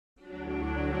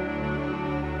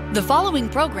The following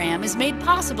program is made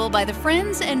possible by the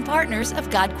friends and partners of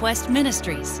GodQuest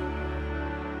Ministries.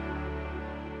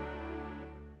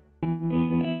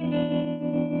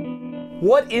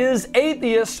 What is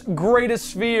atheists'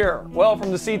 greatest fear? Well,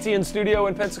 from the CTN studio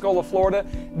in Pensacola, Florida,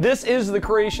 this is the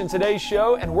Creation Today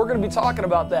show, and we're going to be talking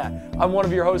about that. I'm one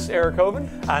of your hosts, Eric Hovind.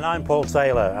 And I'm Paul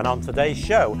Taylor, and on today's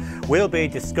show, we'll be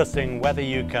discussing whether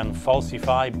you can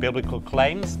falsify biblical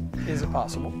claims. Is it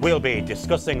possible? We'll be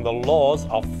discussing the laws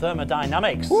of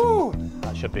thermodynamics. Woo!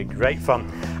 That should be great fun.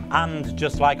 And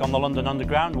just like on the London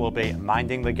Underground, we'll be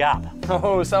minding the gap.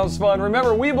 Oh, sounds fun.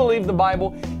 Remember, we believe the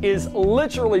Bible is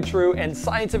literally true and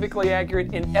scientifically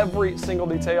accurate in every single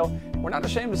detail. We're not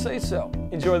ashamed to say so.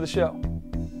 Enjoy the show.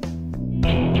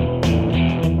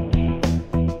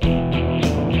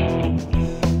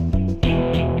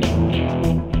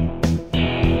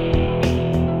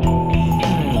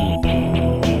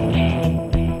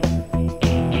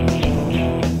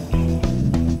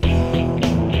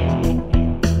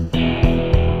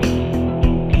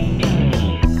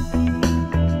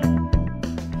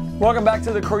 Welcome back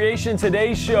to the Creation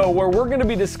Today show, where we're going to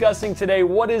be discussing today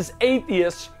what is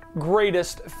atheists'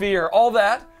 greatest fear. All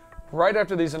that right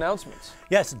after these announcements.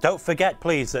 Yes, don't forget,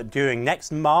 please, that during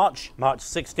next March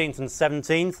 16th and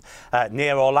 17th,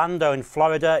 near Orlando in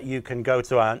Florida, you can go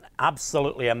to an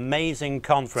absolutely amazing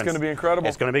conference. It's going to be incredible.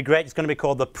 It's going to be great. It's going to be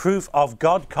called the Proof of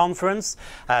God Conference.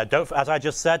 As I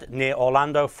just said, near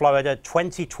Orlando, Florida,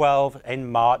 2012 in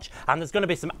March. And there's going to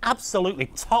be some absolutely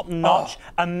top-notch,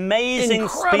 amazing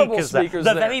speakers there.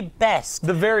 The very best.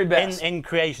 The very best. In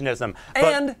creationism.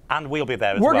 And we'll be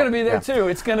there as well. We're going to be there too.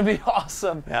 It's going to be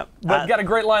awesome. Yeah. But got a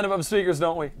great lineup of speakers,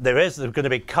 don't we? There's going to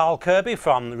be Carl Kirby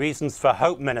from Reasons for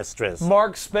Hope Ministries.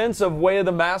 Mark Spence of Way of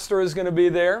the Master is going to be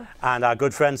there. And our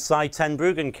good friend Cy Ten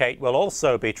Bruggencate will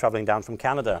also be traveling down from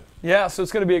Canada. Yeah, so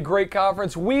it's going to be a great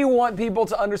conference. We want people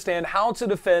to understand how to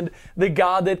defend the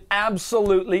God that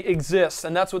absolutely exists.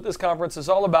 And that's what this conference is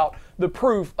all about, the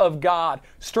proof of God,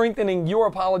 strengthening your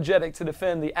apologetic to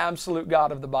defend the absolute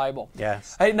God of the Bible.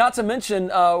 Yes. Hey, not to mention,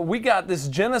 we got this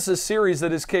Genesis series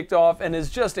that is kicked off and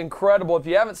is just incredible. If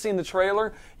you haven't seen the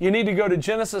trailer, you need to go to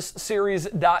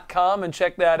genesisseries.com and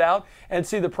check that out and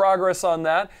see the progress on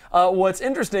that. What's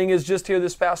interesting is just here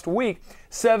this past week,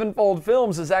 Sevenfold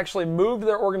Films has actually moved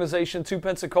their organization to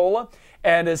Pensacola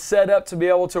and is set up to be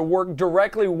able to work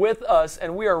directly with us,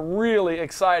 and we are really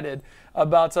excited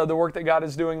about the work that God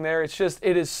is doing there. It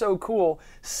is so cool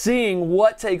seeing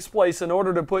what takes place in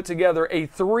order to put together a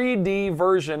 3D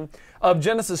version of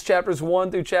Genesis chapters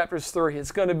 1 through chapters 3.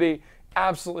 It's going to be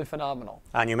absolutely phenomenal.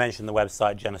 And you mentioned the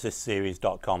website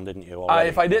genesisseries.com, didn't you?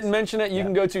 If I didn't mention it, you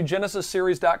can go to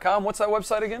genesisseries.com. What's that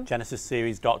website again?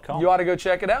 genesisseries.com. You ought to go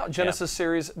check it out,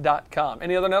 genesisseries.com.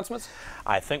 Any other announcements?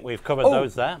 I think we've covered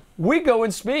those there. We go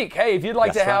and speak. Hey, if you'd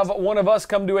like to have one of us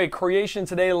come do a Creation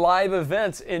Today live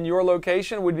event in your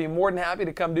location, we'd be more than happy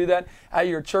to come do that at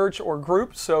your church or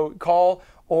group. So call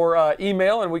or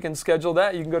email and we can schedule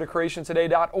that. You can go to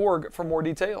creationtoday.org for more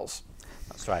details.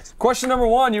 That's right. Question number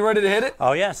one, you ready to hit it?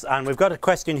 Oh yes, and we've got a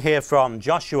question here from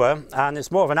Joshua, and it's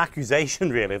more of an accusation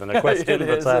really than a question,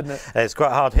 isn't it? It's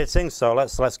quite hard hitting, so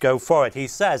let's go for it. He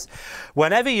says,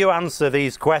 whenever you answer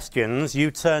these questions, you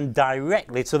turn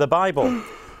directly to the Bible,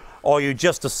 or you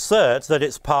just assert that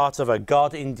it's part of a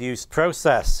God-induced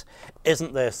process.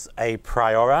 Isn't this a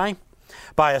priori?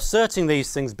 By asserting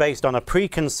these things based on a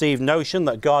preconceived notion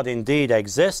that God indeed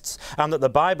exists and that the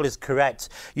Bible is correct,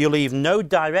 you leave no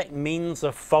direct means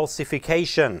of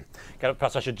falsification.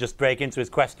 Perhaps I should just break into his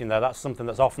question there. That's something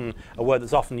that's often, a word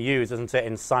that's often used, isn't it,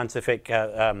 in scientific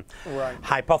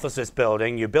hypothesis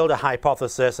building. You build a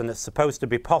hypothesis and it's supposed to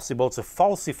be possible to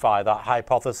falsify that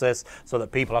hypothesis so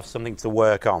that people have something to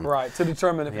work on. Right, to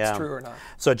determine if it's true or not.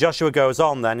 So Joshua goes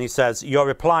on then, he says, your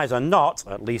replies are not,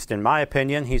 at least in my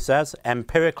opinion, he says,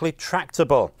 empirically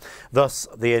tractable, thus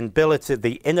the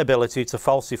inability to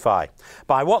falsify.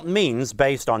 By what means,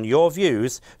 based on your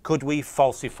views, could we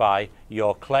falsify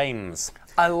your claims?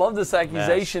 I love this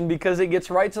accusation because it gets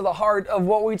right to the heart of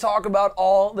what we talk about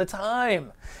all the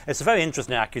time. It's a very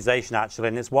interesting accusation, actually,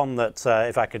 and it's one that,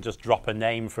 if I could just drop a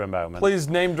name for a moment. Please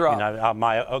name drop. You know,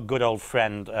 my good old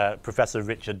friend, Professor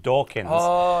Richard Dawkins.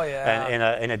 Oh, yeah.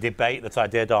 In a debate that I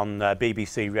did on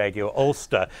BBC Radio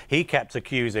Ulster, he kept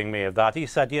accusing me of that. He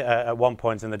said, at one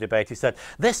point in the debate, he said,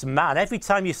 this man, every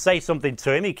time you say something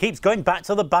to him, he keeps going back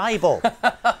to the Bible.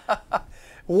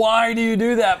 Why do you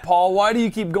do that, Paul? Why do you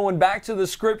keep going back to the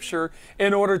scripture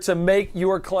in order to make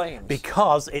your claims?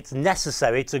 Because it's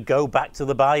necessary to go back to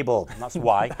the Bible. That's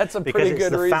why. That's a pretty good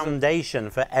reason. Because it's the foundation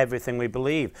for everything we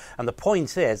believe. And the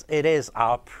point is, it is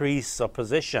our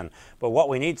presupposition. But what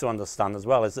we need to understand as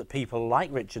well is that people like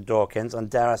Richard Dawkins, and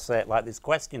dare I say it like this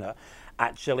questioner,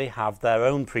 actually have their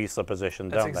own presupposition,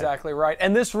 don't they? That's exactly right.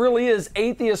 And this really is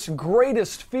atheists'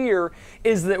 greatest fear,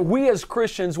 is that we as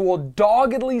Christians will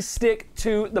doggedly stick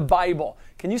to the Bible.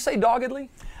 Can you say doggedly?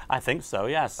 I think so,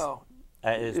 yes. Oh.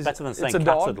 It's better than saying it's a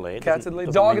dog? cattedly.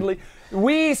 Cattedly. Doggedly.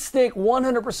 We stick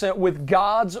 100% with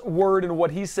God's word and what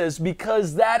he says,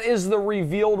 because that is the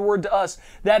revealed word to us.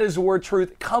 That is where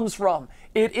truth comes from.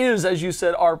 It is, as you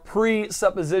said, our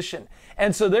presupposition.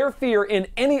 And so their fear in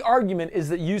any argument is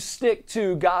that you stick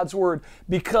to God's word,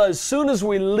 because soon as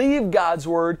we leave God's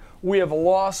word, we have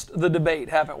lost the debate,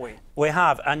 haven't we? We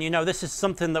have, and you know, this is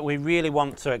something that we really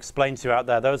want to explain to you out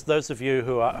there. Those of you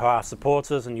who are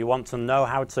supporters and you want to know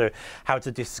how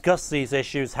to discuss these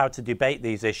issues, how to debate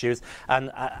these issues.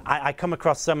 And I come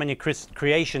across so many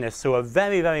creationists who are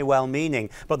very, very well-meaning,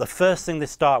 but the first thing they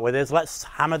start with is, let's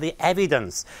hammer the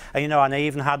evidence. And you know, and I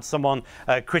even had someone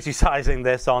criticizing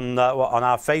this on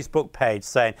our Facebook page,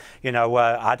 saying, you know,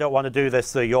 I don't want to do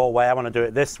this your way, I want to do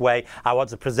it this way. I want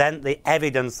to present the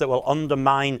evidence that will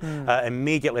undermine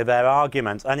immediately their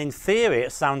argument. And in theory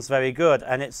it sounds very good,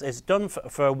 and it's done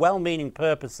for well-meaning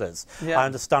purposes. Yeah. I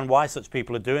understand why such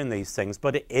people are doing these things,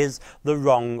 but it is the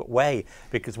wrong way,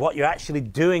 because what you're actually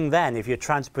doing then, if you're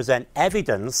trying to present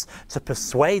evidence to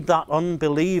persuade that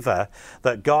unbeliever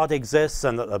that God exists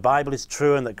and that the Bible is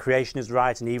true and that creation is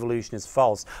right and evolution is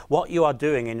false, what you are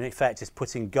doing in effect is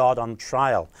putting God on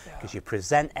trial, because you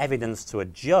present evidence to a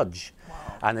judge.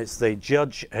 And it's the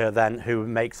judge then who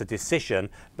makes a decision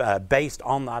based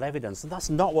on that evidence. And that's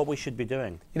not what we should be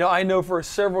doing. You know, I know for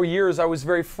several years I was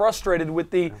very frustrated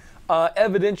with the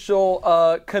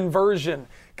evidential conversion,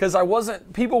 because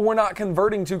people were not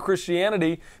converting to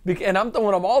Christianity, and I'm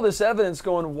throwing them all this evidence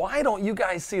going, why don't you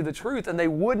guys see the truth? And they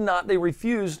would not, they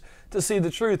refused to see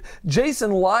the truth.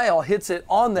 Jason Lisle hits it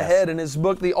on the head in his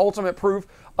book, The Ultimate Proof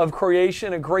of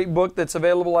Creation, a great book that's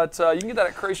available at, you can get that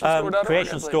at creationstore.org.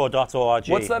 Creationstore.org.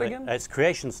 What's that again? It's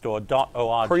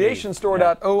creationstore.org.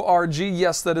 Creationstore.org,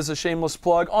 yes, that is a shameless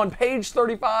plug. On page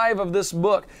 35 of this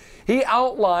book, he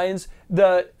outlines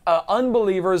the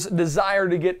unbelievers' desire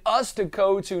to get us to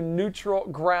go to neutral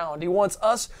ground. He wants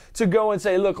us to go and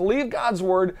say, look, leave God's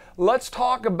word, let's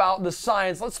talk about the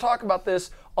science, let's talk about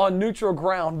this on neutral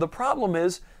ground. The problem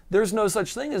is, there's no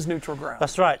such thing as neutral ground.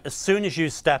 That's right. As soon as you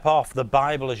step off the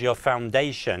Bible as your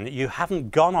foundation, you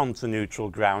haven't gone onto neutral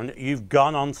ground, you've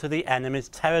gone onto the enemy's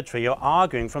territory. You're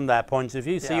arguing from their point of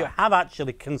view. So you have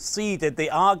actually conceded the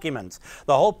argument.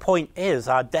 The whole point is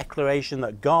our declaration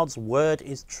that God's word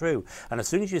is true. And as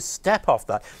soon as you step off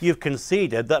that, you've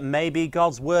conceded that maybe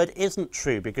God's word isn't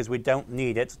true, because we don't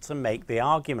need it to make the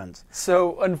argument.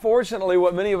 So unfortunately,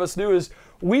 what many of us do is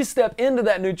we step into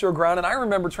that neutral ground, and I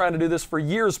remember trying to do this for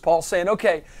years, Paul, saying,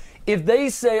 okay, if they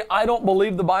say I don't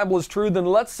believe the Bible is true, then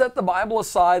let's set the Bible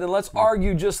aside and let's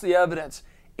argue just the evidence.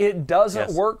 It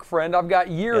doesn't work, friend. I've got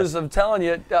years of telling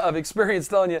you, of experience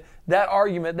telling you, that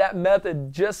argument, that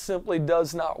method just simply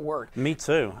does not work. Me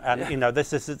too. And you know,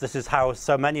 this is how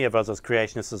so many of us as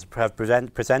creationists have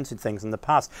presented things in the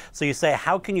past. So you say,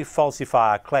 how can you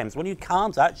falsify our claims? Well, you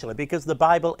can't actually, because the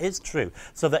Bible is true.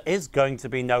 So there is going to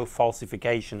be no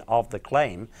falsification of the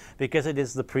claim, because it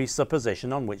is the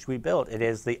presupposition on which we build. It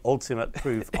is the ultimate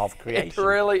proof of creation. It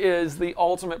really is the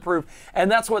ultimate proof. And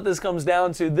that's what this comes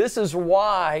down to. This is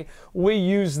why we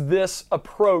use this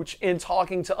approach in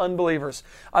talking to unbelievers.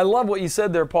 I love what you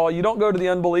said there, Paul. You don't go to the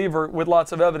unbeliever with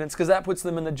lots of evidence, because that puts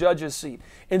them in the judge's seat.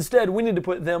 Instead, we need to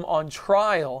put them on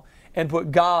trial and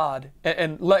put God,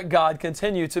 and let God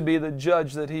continue to be the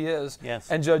judge that he is,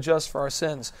 and judge us for our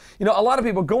sins. You know, a lot of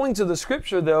people going to the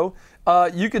scripture, though,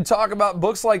 you could talk about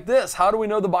books like this. How Do We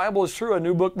Know the Bible is True? A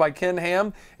new book by Ken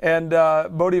Ham and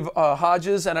Bodie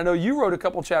Hodges. And I know you wrote a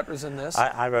couple chapters in this.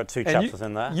 I wrote two chapters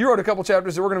in there. You wrote a couple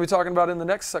chapters that we're going to be talking about in the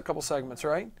next couple segments,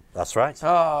 right? That's right.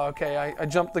 Oh, okay. I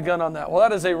jumped the gun on that. Well,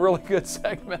 that is a really good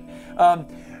segment.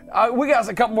 We got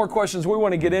a couple more questions we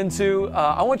want to get into.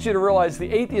 I want you to realize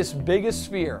the atheist's biggest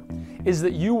fear is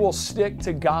that you will stick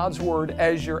to God's word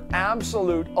as your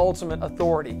absolute ultimate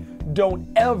authority. Don't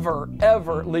ever,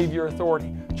 ever leave your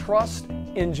authority. Trust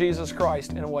in Jesus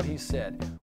Christ and what he said.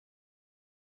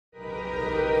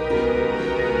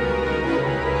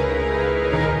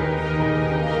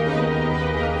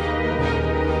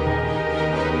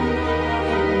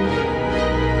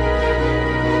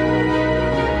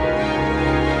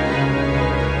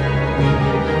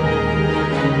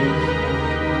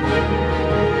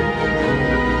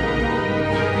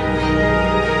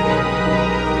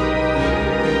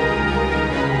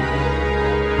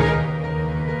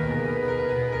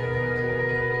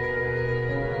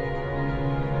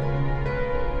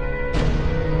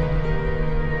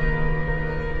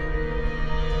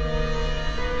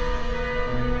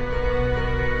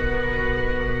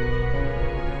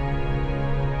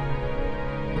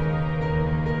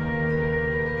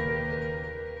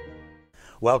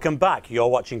 Welcome back. You're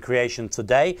watching Creation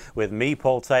Today with me,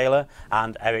 Paul Taylor,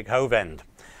 and Eric Hovind.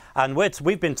 And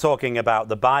we've been talking about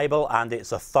the Bible and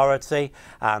its authority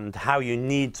and how you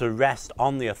need to rest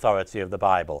on the authority of the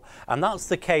Bible. And that's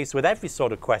the case with every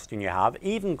sort of question you have,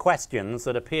 even questions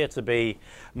that appear to be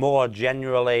more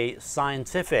generally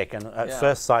scientific and at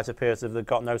first sight appear to have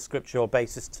got no scriptural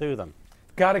basis to them.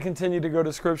 Got to continue to go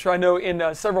to Scripture. I know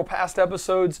in several past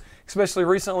episodes, especially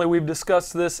recently, we've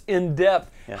discussed this in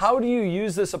depth. Yes. How do you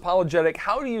use this apologetic?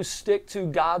 How do you stick to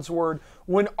God's Word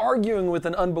when arguing with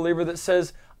an unbeliever that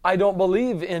says, I don't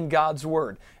believe in God's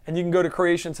Word? And you can go to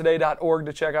creationtoday.org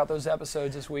to check out those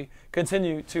episodes as we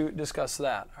continue to discuss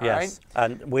that. All right?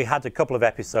 And we had a couple of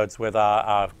episodes with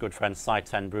our good friend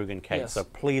Ten Bruggencate, Yes. so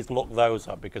please look those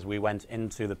up because we went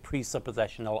into the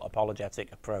presuppositional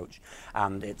apologetic approach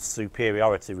and its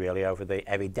superiority really over the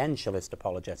evidentialist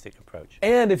apologetic approach.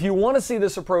 And if you want to see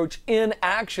this approach in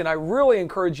action, I really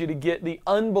encourage you to get the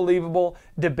Unbelievable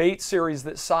debate series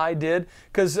that Cy did,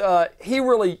 because he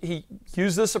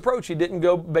used this approach. He didn't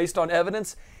go based on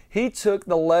evidence. He took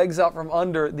the legs out from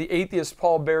under the atheist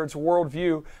Paul Baird's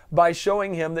worldview by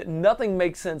showing him that nothing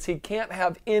makes sense. He can't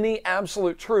have any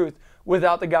absolute truth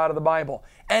without the God of the Bible.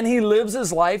 And he lives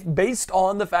his life based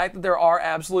on the fact that there are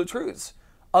absolute truths.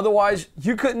 Otherwise,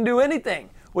 you couldn't do anything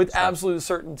with absolute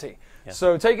certainty. Yes.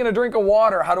 So taking a drink of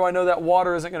water, how do I know that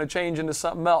water isn't going to change into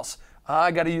something else?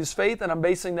 I got to use faith, and I'm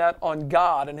basing that on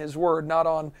God and His Word, not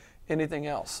on anything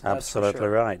else. Absolutely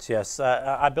right, yes.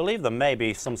 I believe there may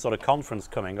be some sort of conference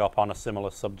coming up on a similar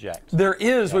subject. There is.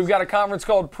 Yes. We've got a conference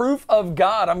called Proof of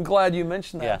God. I'm glad you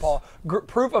mentioned that, Yes. Paul.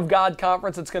 Proof of God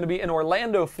conference. It's going to be in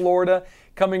Orlando, Florida,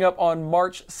 coming up on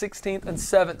March 16th and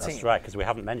 17th. That's right, because we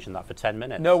haven't mentioned that for 10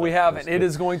 minutes. No, we haven't. It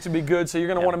is going to be good, so you're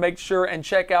going to want to make sure and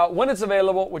check out when it's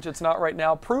available, which it's not right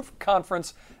now,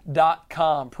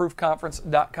 proofconference.com.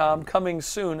 Proofconference.com, coming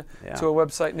soon to a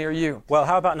website near you. Well,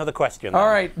 how about another question? All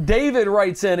right, David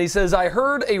writes in, he says, I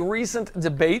heard a recent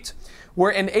debate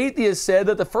where an atheist said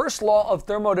that the first law of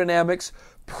thermodynamics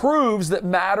proves that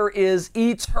matter is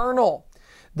eternal,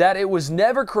 that it was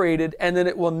never created and that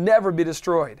it will never be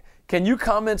destroyed. Can you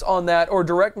comment on that or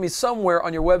direct me somewhere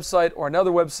on your website or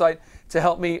another website to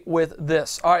help me with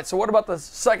this? All right, so what about the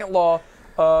second law,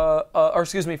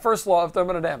 first law of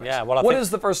thermodynamics? Yeah, well, what is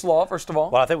the first law, first of all?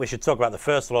 Well, I think we should talk about the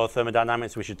first law of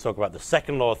thermodynamics. We should talk about the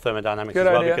second law of thermodynamics Good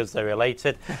as well idea. because they're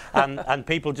related. and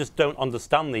people just don't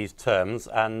understand these terms.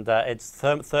 And it's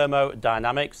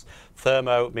thermodynamics,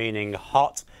 thermo meaning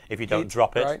hot if you don't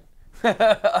drop it. Right.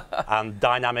 And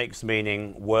dynamics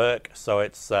meaning work, so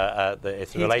it's a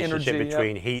relationship energy,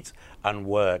 between heat and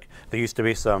work. There used to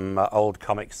be some old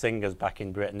comic singers back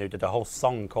in Britain who did a whole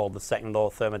song called the Second Law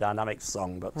of Thermodynamics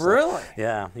song. But Really?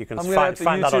 yeah, you can I'm find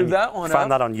that on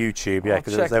YouTube. Yeah,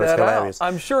 because it was hilarious.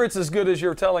 I'm sure it's as good as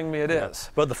you're telling me it is.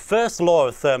 But the first law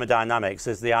of thermodynamics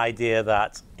is the idea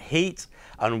that heat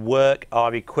and work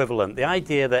are equivalent. The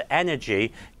idea that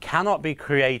energy cannot be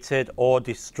created or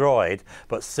destroyed,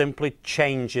 but simply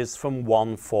changes from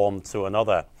one form to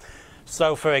another.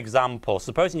 So, for example,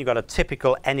 supposing you've got a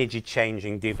typical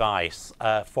energy-changing device,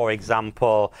 for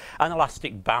example, an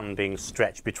elastic band being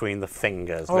stretched between the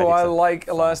fingers. Oh, I like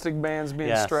elastic bands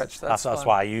being stretched. That's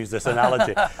why I use this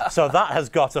analogy. So that has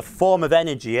got a form of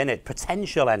energy in it,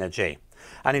 potential energy.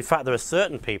 And in fact, there are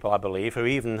certain people, I believe, who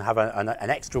even have an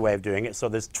extra way of doing it, so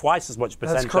there's twice as much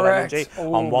potential energy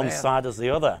on one side as the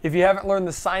other. If you haven't learned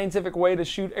the scientific way to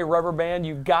shoot a rubber band,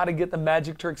 you've got to get the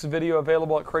Magic Tricks video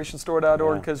available at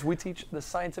creationstore.org because we teach the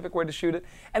scientific way to shoot it,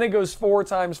 and it goes 4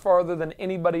 times farther than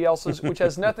anybody else's, which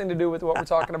has nothing to do with what we're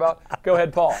talking about. Go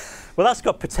ahead, Paul. Well, that's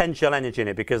got potential energy in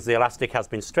it because the elastic has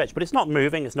been stretched, but it's not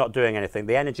moving, it's not doing anything.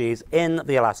 The energy is in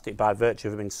the elastic by virtue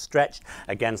of being stretched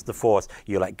against the force.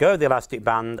 You let go of the elastic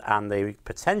band and the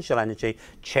potential energy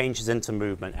changes into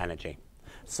movement energy.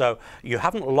 So you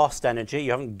haven't lost energy,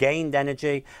 you haven't gained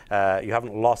energy, you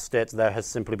haven't lost it. There has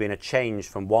simply been a change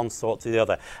from one sort to the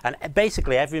other. And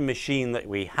basically every machine that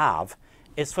we have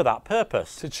is for that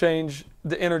purpose. To change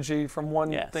the energy from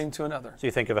one thing to another. So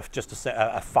you think of just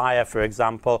a fire, for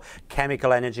example,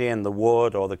 chemical energy in the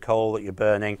wood or the coal that you're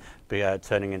burning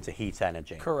turning into heat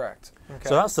energy. Correct. Okay.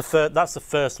 So that's the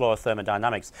first law of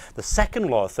thermodynamics. The second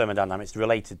law of thermodynamics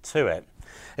related to it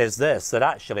is this, that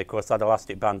actually, of course, that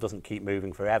elastic band doesn't keep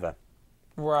moving forever.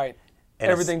 Right.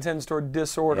 Everything tends toward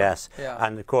disorder. Yes. Yeah.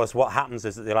 And of course, what happens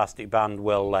is that the elastic band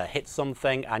will hit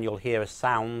something and you'll hear a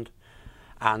sound.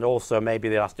 And also maybe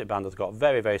the elastic band has got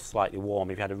very, very slightly warm.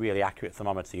 If you had a really accurate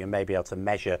thermometer, you may be able to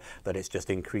measure that it's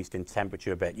just increased in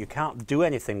temperature a bit. You can't do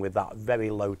anything with that very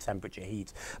low temperature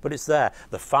heat, but it's there.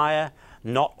 The fire,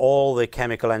 not all the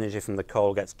chemical energy from the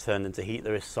coal gets turned into heat.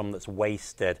 There is some that's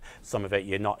wasted. Some of it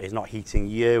is not heating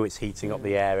you, it's heating up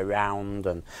the air around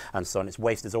and so on. It's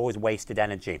wasted. There's always wasted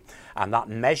energy. And that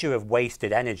measure of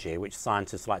wasted energy, which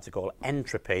scientists like to call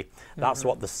entropy, that's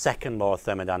what the second law of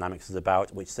thermodynamics is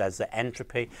about, which says that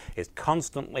entropy is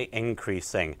constantly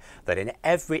increasing, that in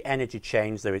every energy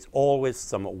change there is always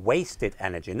some wasted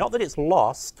energy. Not that it's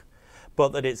lost,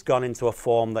 but that it's gone into a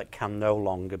form that can no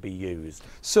longer be used.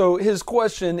 So his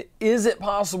question, is it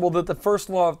possible that the first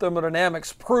law of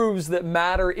thermodynamics proves that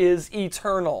matter is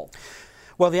eternal?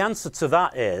 Well, the answer to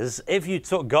that is, if you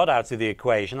took God out of the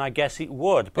equation, I guess it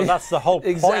would. But that's the whole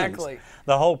point. Exactly.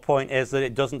 The whole point is that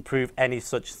it doesn't prove any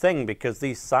such thing, because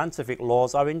these scientific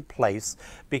laws are in place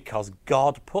because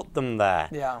God put them there.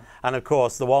 Yeah. And of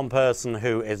course, the one person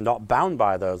who is not bound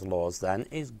by those laws then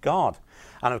is God.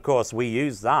 And of course, we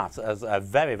use that as a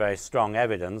very, very strong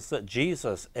evidence that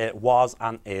Jesus was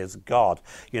and is God.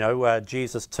 You know,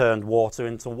 Jesus turned water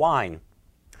into wine.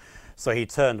 So he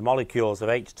turned molecules of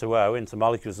H2O into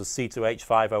molecules of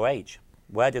C2H5OH.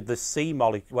 Where did the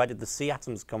C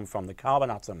atoms come from? The carbon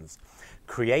atoms,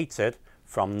 created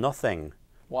from nothing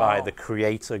by the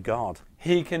Creator God.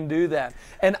 He can do that.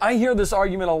 And I hear this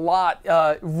argument a lot.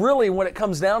 Really, what it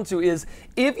comes down to is,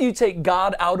 if you take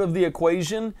God out of the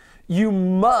equation, you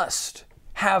must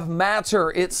have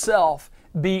matter itself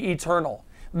be eternal.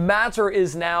 Matter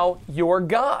is now your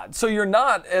God. So you're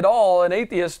not at all an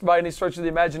atheist by any stretch of the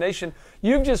imagination.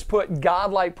 You've just put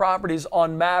God-like properties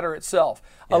on matter itself.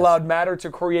 Yes. Allowed matter to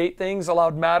create things,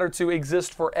 allowed matter to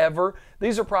exist forever.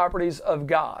 These are properties of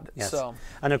God. Yes. So.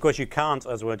 And of course you can't,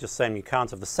 as we were just saying, you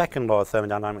can't have the second law of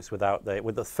thermodynamics with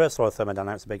the first law of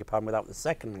thermodynamics, beg your pardon, without the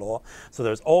second law. So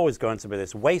there's always going to be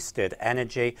this wasted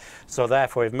energy. So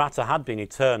therefore, if matter had been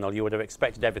eternal, you would have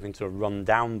expected everything to run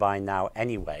down by now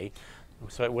anyway.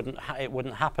 So it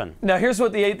wouldn't happen. Now here's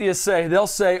what the atheists say. They'll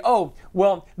say, oh,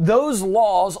 well, those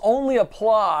laws only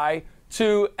apply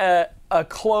to a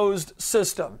closed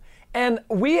system. And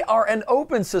we are an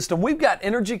open system. We've got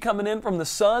energy coming in from the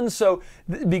sun, so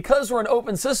because we're an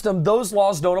open system, those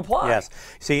laws don't apply. Yes.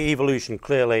 See, evolution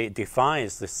clearly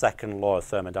defies the second law of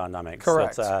thermodynamics.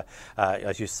 Correct. That,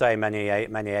 as you say, many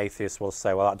atheists will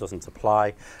say, well, that doesn't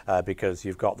apply because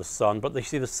you've got the sun. But you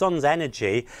see, the sun's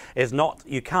energy is not,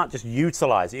 you can't just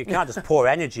utilize it. You can't just pour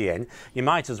energy in. You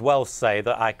might as well say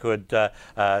that I could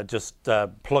just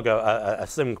plug a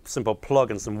simple plug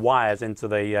and some wires into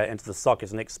the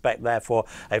socket and expect therefore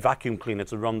a vacuum cleaner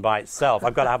to run by itself.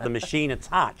 I've got to have the machine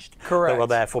attached. Correct. That will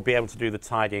therefore be able to do the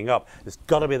tidying up. There's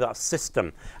got to be that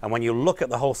system. And when you look at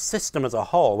the whole system as a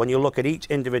whole, when you look at each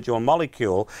individual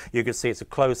molecule, you can see it's a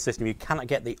closed system. You cannot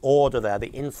get the order there, the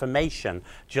information,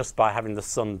 just by having the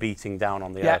sun beating down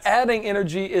on the earth. Yeah, adding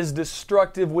energy is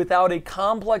destructive without a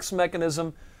complex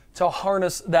mechanism to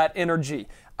harness that energy.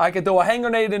 I could throw a hand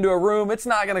grenade into a room, it's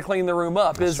not going to clean the room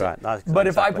up, is it? But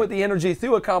if I put the energy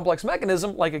through a complex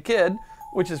mechanism, like a kid,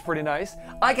 which is pretty nice,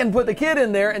 I can put the kid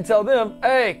in there and tell them,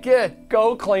 hey, kid,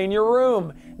 go clean your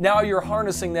room. Now you're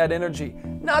harnessing that energy.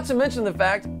 Not to mention the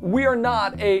fact we are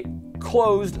not a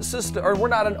closed system, or we're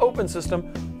not an open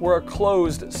system, we're a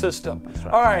closed system.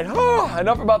 Right. All right,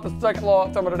 enough about the second law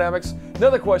of thermodynamics.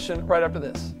 Another question right after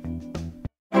this.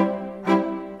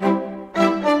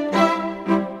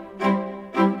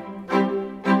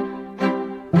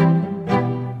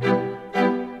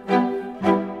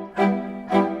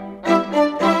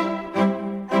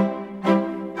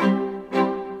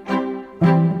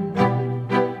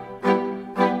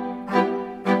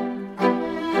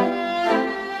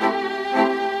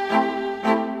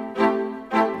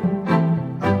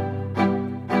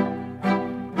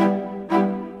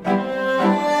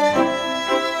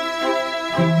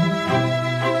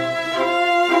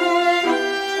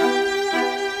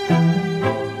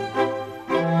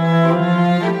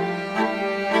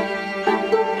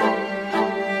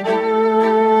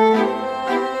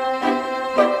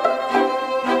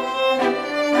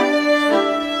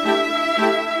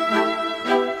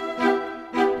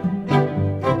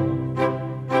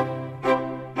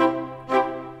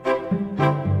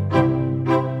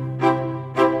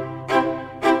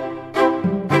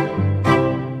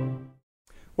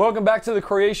 Welcome back to the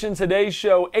Creation Today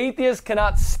show. Atheists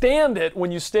cannot stand it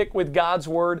when you stick with God's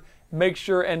Word. Make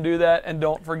sure and do that, and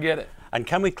don't forget it. And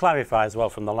can we clarify as well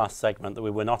from the last segment that we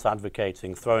were not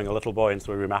advocating throwing a little boy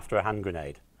into a room after a hand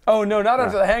grenade? Oh, no, not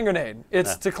after the hand grenade.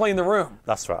 It's to clean the room.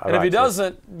 That's right. And if he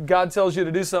doesn't, God tells you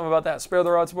to do something about that. Spare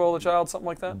the rod, spoil the child, something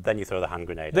like that. Then you throw the hand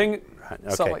grenade. Then,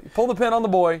 okay. Pull the pin on the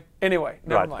boy. Anyway,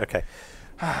 never mind. Okay.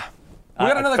 We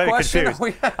got another very question?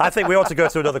 confused. I think we ought to go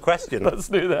to another question. Let's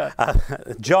do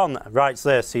that. John writes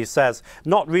this. He says,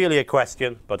 not really a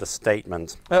question, but a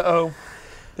statement. Uh-oh.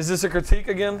 Is this a critique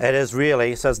again? It is really.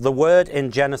 He says, the word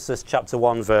in Genesis chapter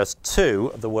 1, verse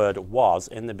 2, the word was,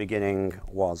 in the beginning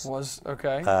was. Was,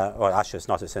 okay. Well, actually, it's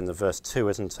not. It's in the verse 2,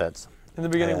 isn't it? In the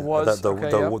beginning was,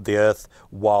 the earth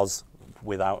was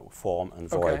without form and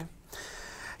void. Okay.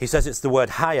 He says it's the word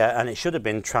higher, and it should have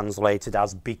been translated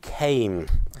as became.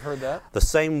 I've heard that. The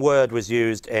same word was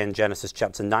used in Genesis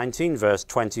chapter 19, verse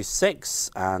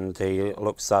 26, and he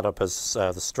looks that up as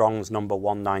the Strong's number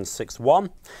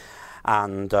 1961.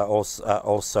 And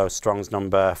also Strong's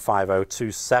number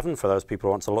 5027 for those people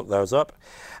who want to look those up.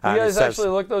 You guys actually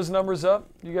look those numbers up?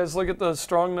 You guys look at the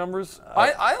Strong numbers?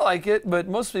 I like it, but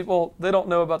most people, they don't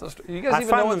know about the... You guys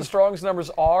even know what the Strong's numbers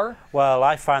are? Well,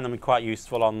 I find them quite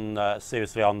useful on,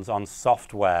 seriously, on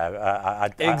software.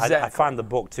 Exactly. I find the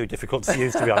book too difficult to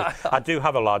use, to be honest. I do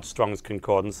have a large Strong's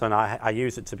Concordance, and I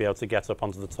use it to be able to get up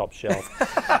onto the top shelf.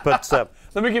 But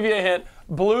let me give you a hint.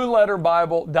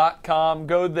 BlueLetterBible.com.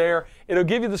 Go there. It'll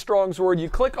give you the Strong's word. You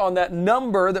click on that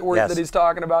number that he's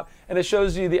talking about, and it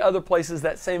shows you the other places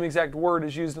that same exact word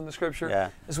is used in the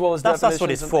Scripture, as well as definitions. That's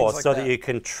what it's and for, like so that you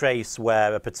can trace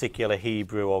where a particular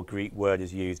Hebrew or Greek word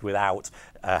is used without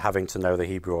having to know the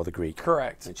Hebrew or the Greek.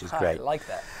 Correct. Which is great. I like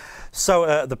that.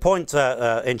 So the point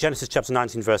in Genesis chapter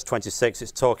 19, verse 26,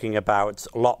 it's talking about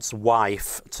Lot's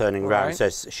wife turning around. It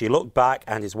says, she looked back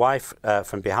and his wife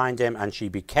from behind him, and she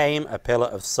became a pillar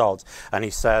of salt. And he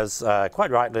says,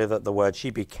 quite rightly, that the word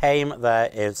she became there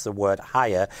is the word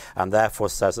higher, and therefore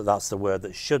says that that's the word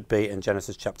that should be in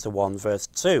Genesis chapter 1, verse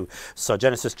 2. So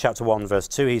Genesis chapter 1, verse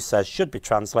 2, he says, should be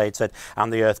translated,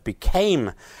 and the earth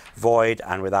became void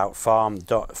and without form,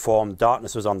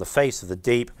 darkness was on the face of the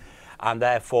deep. And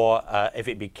therefore, if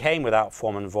it became without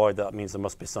form and void, that means there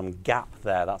must be some gap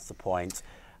there. That's the point.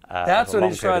 That's what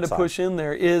he's trying to push in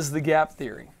there, is the gap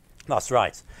theory. That's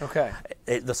right. Okay.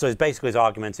 So basically his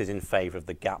argument is in favour of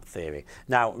the gap theory.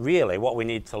 Now, really, what we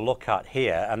need to look at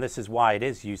here, and this is why it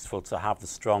is useful to have the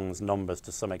Strong's numbers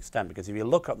to some extent, because if you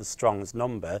look at the Strong's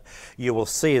number, you will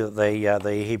see that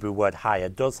the Hebrew word higher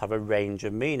does have a range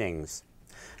of meanings.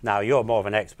 Now, you're more of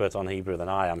an expert on Hebrew than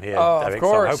I am here, Eric, of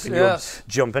course, so I'm hoping you'll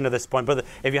jump into this point. But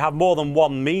if you have more than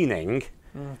one meaning,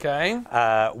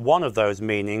 one of those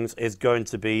meanings is going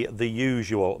to be the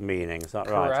usual meaning. Is that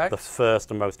right? The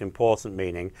first and most important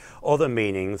meaning. Other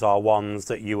meanings are ones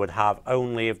that you would have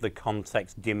only if the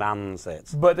context demands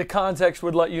it. But the context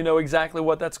would let you know exactly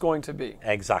what that's going to be.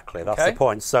 Exactly, that's the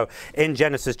point. So in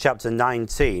Genesis chapter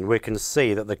 19, we can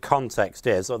see that the context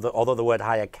is, although the word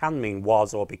higher can mean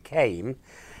was or became,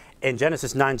 in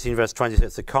Genesis 19, verse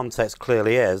 26, the context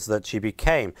clearly is that she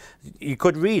became. You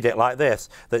could read it like this,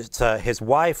 that his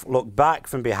wife looked back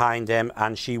from behind him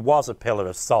and she was a pillar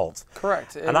of salt.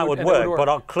 Correct. And that would work,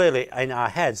 but clearly in our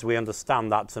heads we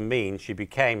understand that to mean she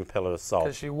became a pillar of salt.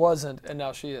 Because she wasn't, and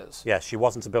now she is. Yes, she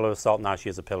wasn't a pillar of salt, now she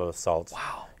is a pillar of salt.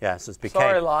 Wow. Yes, it's became.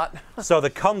 Sorry, Lot. So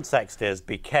the context is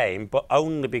became, but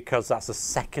only because that's a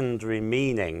secondary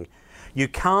meaning. You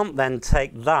can't then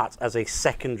take that as a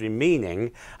secondary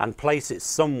meaning and place it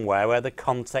somewhere where the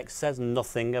context says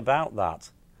nothing about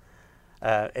that.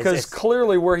 Because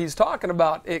clearly where he's talking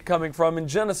about it coming from in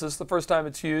Genesis, the first time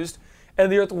it's used,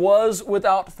 and the earth was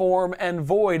without form and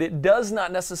void, it does not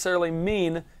necessarily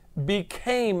mean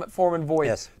became form and void.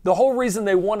 Yes. The whole reason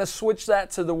they want to switch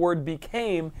that to the word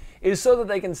became is so that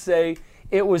they can say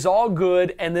it was all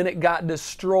good and then it got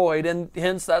destroyed, and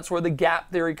hence that's where the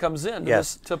gap theory comes in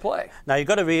to play. Now you've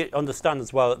got to understand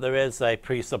as well that there is a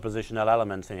presuppositional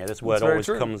element in here. This word always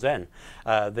comes in.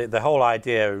 The whole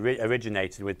idea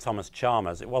originated with Thomas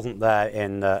Chalmers. It wasn't there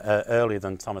in earlier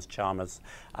than Thomas Chalmers'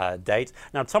 date.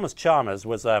 Now Thomas Chalmers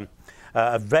was a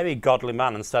very godly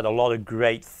man and said a lot of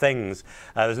great things.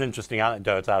 There's an interesting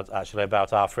anecdote actually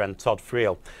about our friend Todd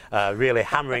Friel really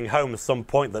hammering home some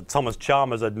point that Thomas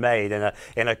Chalmers had made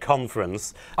in a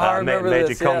conference,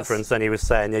 major conference, and he was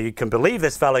saying, you can believe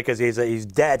this fella because he's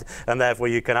dead, and therefore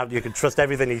you can trust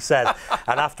everything he says.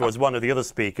 And afterwards, one of the other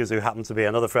speakers, who happened to be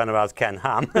another friend of ours, Ken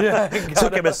Ham,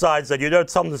 took him aside and said,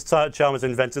 Thomas Chalmers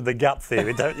invented the gap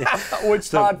theory, don't you? Which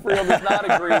Todd Friel does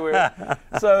not agree with.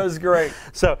 So it was great.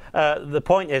 So the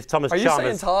point is, Thomas Chalmers... Are you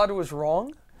saying Todd was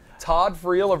wrong? Todd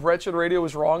Friel of Wretched Radio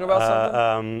was wrong about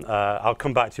something? I'll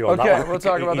come back to you on that one. Okay, we'll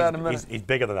talk about that in a minute. He's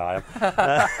bigger than I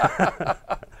am.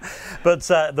 But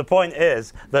the point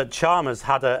is that Chalmers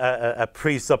had a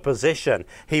presupposition.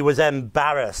 He was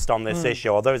embarrassed on this issue.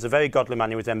 Although he's a very godly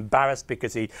man, he was embarrassed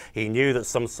because he knew that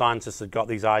some scientists had got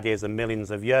these ideas of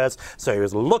millions of years. So he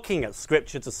was looking at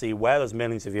Scripture to see where those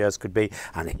millions of years could be,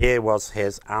 and here was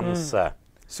his answer.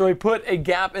 So he put a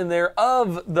gap in there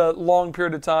of the long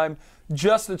period of time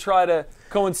just to try to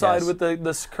coincide with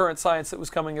the current science that was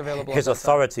coming available. His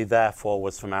authority, therefore,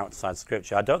 was from outside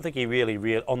Scripture. I don't think he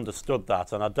really understood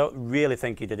that, and I don't really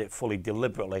think he did it fully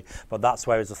deliberately, but that's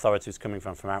where his authority is coming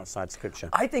from outside Scripture.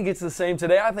 I think it's the same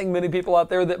today. I think many people out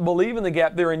there that believe in the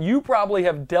gap there, and you probably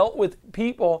have dealt with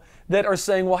people that are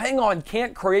saying, well, hang on,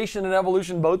 can't creation and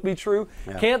evolution both be true?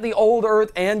 Yeah. Can't the old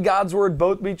earth and God's word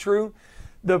both be true?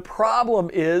 The problem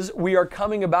is we are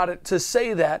coming about it to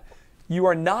say that you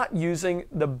are not using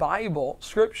the Bible,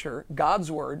 Scripture,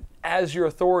 God's Word, as your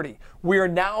authority. We are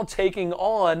now taking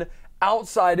on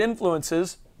outside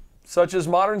influences such as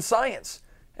modern science.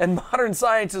 And modern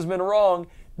science has been wrong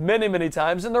many, many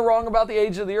times, and they're wrong about the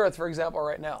age of the earth, for example,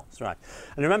 right now. That's right.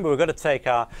 And remember, we're going to take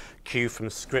our cue from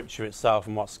Scripture itself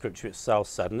and what Scripture itself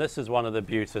said. And this is one of the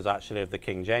beauties, actually, of the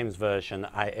King James Version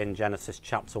in Genesis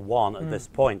chapter 1 at this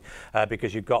point,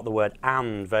 because you've got the word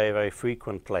 "and" very, very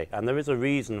frequently. And there is a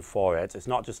reason for it. It's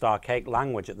not just archaic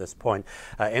language at this point.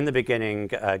 In the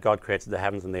beginning, God created the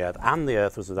heavens and the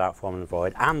earth was without form and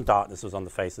void, and darkness was on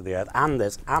the face of the earth, and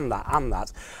this, and that, and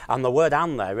that. And the word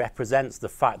 "and" there represents the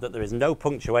fact that there is no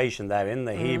punctuation there in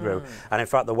the Hebrew. And in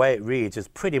fact, the way it reads is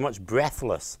pretty much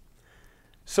breathless.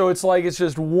 So it's like it's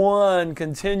just one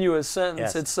continuous sentence.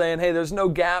 Yes. It's saying, hey, there's no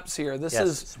gaps here. This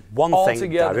is one all thing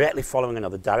together. Directly following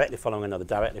another, directly following another,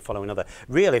 directly following another.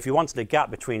 Really, if you wanted a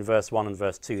gap between verse 1 and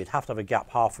verse 2, you'd have to have a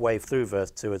gap halfway through verse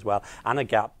 2 as well, and a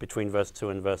gap between verse 2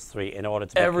 and verse 3 in order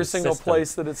to be every consistent. single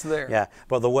place that it's there. Yeah,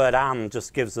 but the word "and"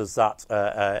 just gives us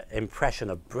that impression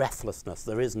of breathlessness.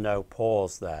 There is no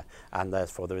pause there, and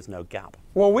therefore there is no gap.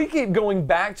 Well, we keep going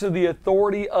back to the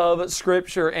authority of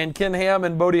Scripture, and Ken Ham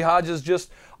and Bodie Hodges just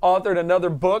authored another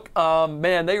book.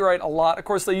 Man, they write a lot. Of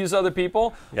course, they use other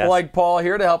people like Paul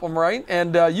here to help them write.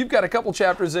 And you've got a couple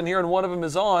chapters in here, and one of them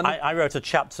is on. I wrote a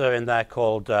chapter in there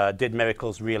called "Did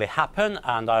Miracles Really Happen?"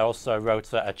 And I also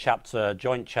wrote a chapter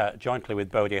jointly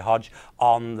with Bodie Hodge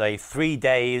on the 3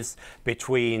 days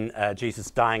between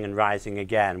Jesus dying and rising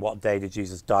again. What day did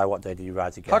Jesus die? What day did he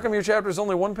rise again? How come your chapter is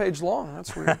only 1 page long?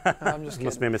 That's weird. I'm just kidding.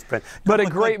 Must be a misprint. But a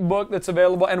great book that's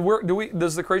available. And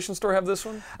does the Creation Store have this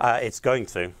one? It's going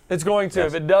to. It's going to. Yes.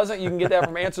 If it doesn't, you can get that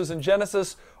from Answers in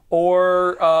Genesis,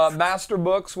 or Master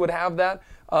Books would have that.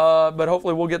 But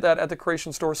hopefully we'll get that at the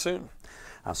Creation Store soon.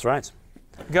 That's right.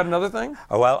 You got another thing?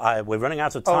 Oh, well, we're running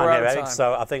out of time here, Eric,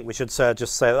 so I think we should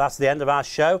just say that's the end of our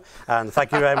show. And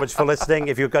thank you very much for listening.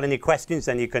 If you've got any questions,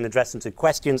 then you can address them to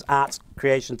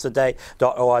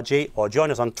questions@creationtoday.org, or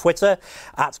join us on Twitter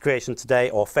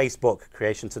 @creationtoday, or Facebook,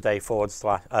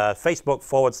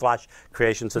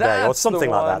 Facebook/creationtoday, or something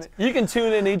like that. You can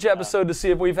tune in each episode to see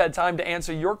if we've had time to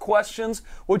answer your questions,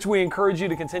 which we encourage you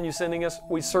to continue sending us.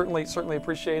 We certainly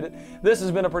appreciate it. This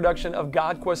has been a production of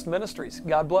God Quest Ministries.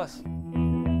 God bless.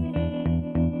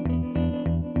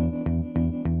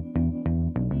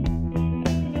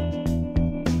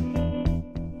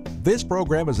 This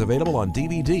program is available on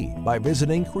DVD by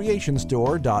visiting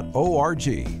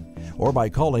creationstore.org or by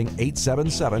calling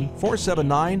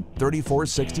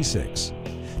 877-479-3466.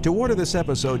 To order this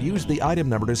episode, use the item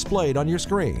number displayed on your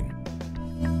screen.